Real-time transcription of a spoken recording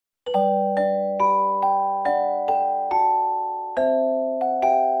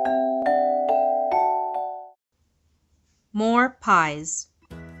More pies.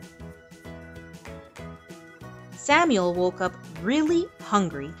 Samuel woke up really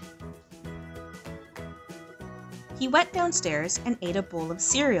hungry. He went downstairs and ate a bowl of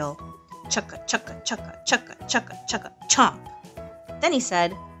cereal. Chugga, chugga, chugga, chugga, chugga, chugga, chomp. Then he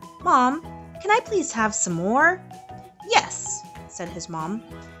said, "Mom, can I please have some more?" "Yes," said his mom.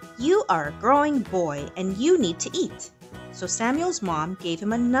 "You are a growing boy and you need to eat." So Samuel's mom gave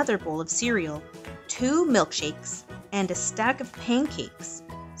him another bowl of cereal, 2 milkshakes, and a stack of pancakes.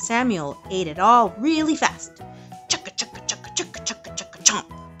 Samuel ate it all really fast. Chugga, chugga, chugga, chugga, chugga, chugga, chomp.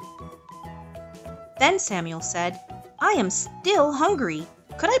 Then Samuel said, "I am still hungry.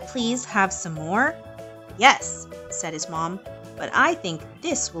 Could I please have some more?" "Yes," said his mom, "but I think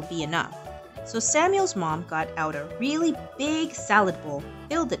this will be enough." So Samuel's mom got out a really big salad bowl,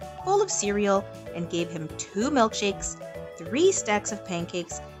 filled it full of cereal, and gave him 2 milkshakes, 3 stacks of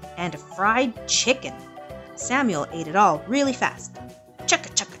pancakes, and a fried chicken. Samuel ate it all really fast. Chugga,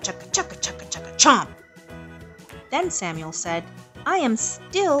 chugga, chugga, chugga, chugga, chugga, chomp. Then Samuel said, "I am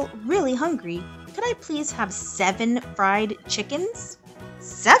still really hungry. Could I please have 7 fried chickens?"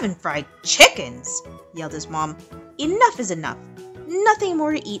 "7 fried chickens?" yelled his mom. "Enough is enough. Nothing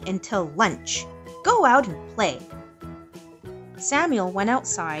more to eat until lunch. Go out and play." Samuel went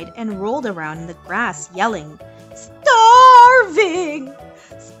outside and rolled around in the grass yelling, "Starving!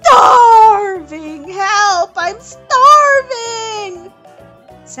 Starving! Help! I'm starving!"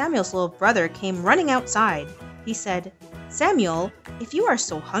 Samuel's little brother came running outside. He said, "Samuel, if you are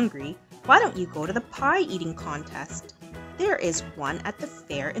so hungry, why don't you go to the pie eating contest? There is one at the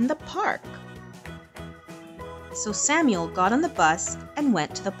fair in the park." So Samuel got on the bus and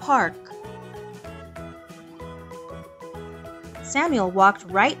went to the park. Samuel walked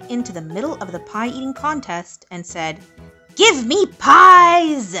right into the middle of the pie eating contest and said, "Give me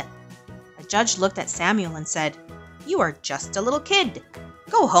pies!" A judge looked at Samuel and said, "You are just a little kid.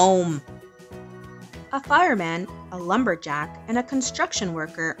 Go home." A fireman, a lumberjack, and a construction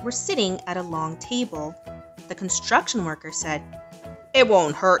worker were sitting at a long table. The construction worker said, "It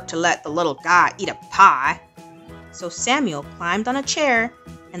won't hurt to let the little guy eat a pie." So Samuel climbed on a chair,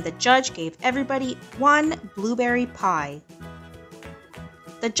 and the judge gave everybody 1 blueberry pie.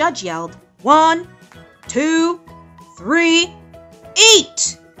 The judge yelled, "1, 2, 3,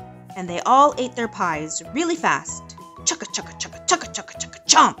 eat!" And they all ate their pies really fast. Chugga, chugga, chugga, chugga, chugga, chugga,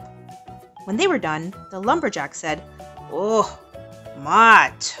 chomp. When they were done, the lumberjack said, "Oh,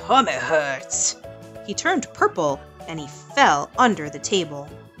 my tummy hurts." He turned purple and he fell under the table.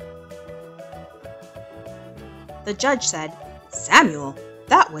 The judge said, "Samuel,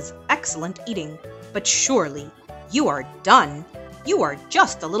 that was excellent eating, but surely you are done. You are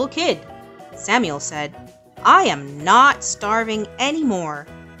just a little kid." Samuel said, "I am not starving anymore,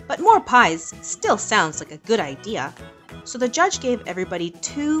 but more pies still sounds like a good idea." So the judge gave everybody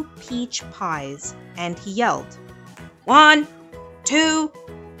 2 peach pies, and he yelled, 1, 2,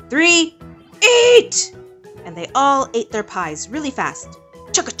 3, eat! And they all ate their pies really fast.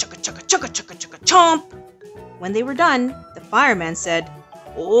 Chugga, chugga, chugga, chugga, chugga, chugga, chomp! When they were done, the fireman said,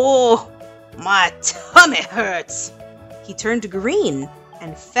 "Oh, my tummy hurts." He turned green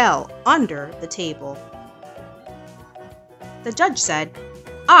and fell under the table. The judge said,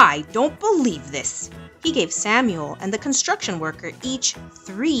 "I don't believe this." He gave Samuel and the construction worker each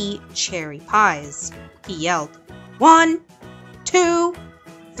 3 cherry pies. He yelled, 1, 2,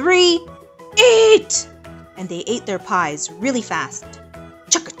 3, eat! And they ate their pies really fast.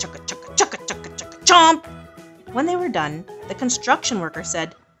 Chugga, chugga, chugga, chugga, chugga, chugga, chomp! When they were done, the construction worker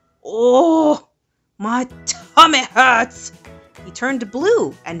said, "Oh, my tummy hurts." He turned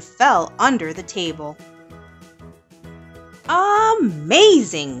blue and fell under the table.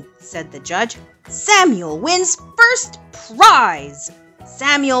 "Amazing," said the judge. "Samuel wins first prize.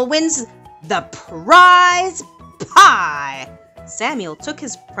 Samuel wins the prize pie." Samuel took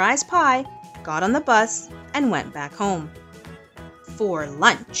his prize pie, got on the bus, and went back home. For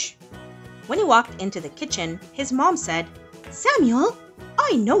lunch. When he walked into the kitchen, his mom said, "Samuel,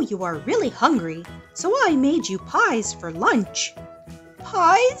 I know you are really hungry, so I made you pies for lunch."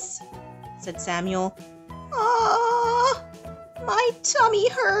 "Pies?" said Samuel. My tummy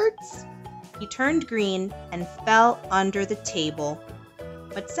hurts." He turned green and fell under the table.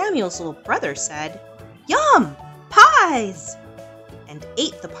 But Samuel's little brother said, "Yum! Pies!" and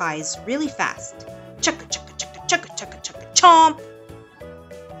ate the pies really fast. Chugga, chugga, chugga, chugga, chugga, chugga, chomp!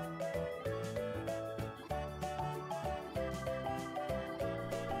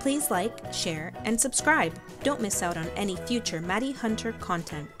 Please like, share, and subscribe. Don't miss out on any future Maddie Hunter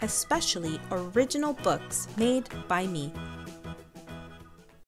content, especially original books made by me.